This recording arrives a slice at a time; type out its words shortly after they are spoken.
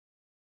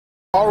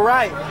All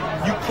right,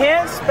 you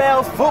can't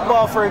spell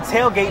football for a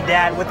tailgate,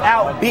 Dad,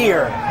 without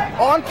beer.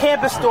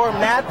 On-campus store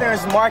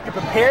Mathern's Market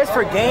prepares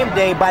for game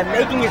day by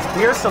making its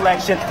beer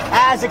selection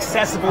as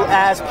accessible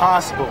as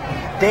possible.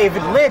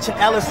 David Lynch, an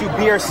LSU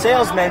beer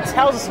salesman,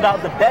 tells us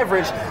about the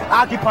beverage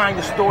occupying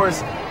the store's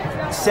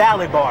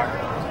salad bar.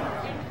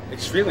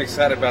 Extremely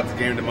excited about the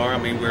game tomorrow. I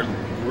mean, we're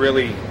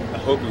really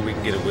hoping we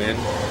can get a win.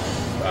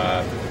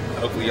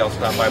 Hopefully y'all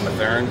stop by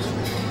Mathern's,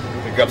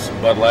 pick up some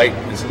Bud Light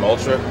and some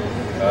Ultra.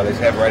 They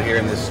have right here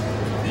in this,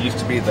 it used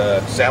to be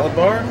the salad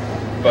bar,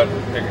 but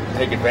they're going to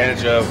take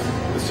advantage of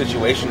the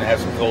situation to have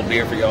some cold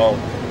beer for y'all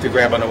to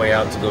grab on the way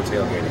out to go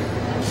tailgating.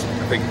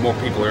 I think more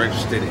people are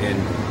interested in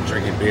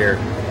drinking beer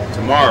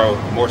tomorrow,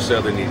 more so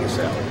than eating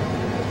salad.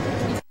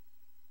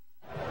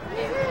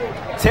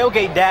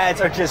 Tailgate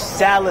dads are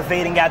just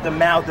salivating at the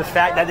mouth, the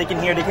fact that they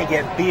can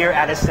get beer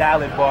at a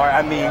salad bar.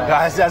 I mean,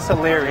 guys, that's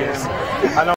hilarious. I know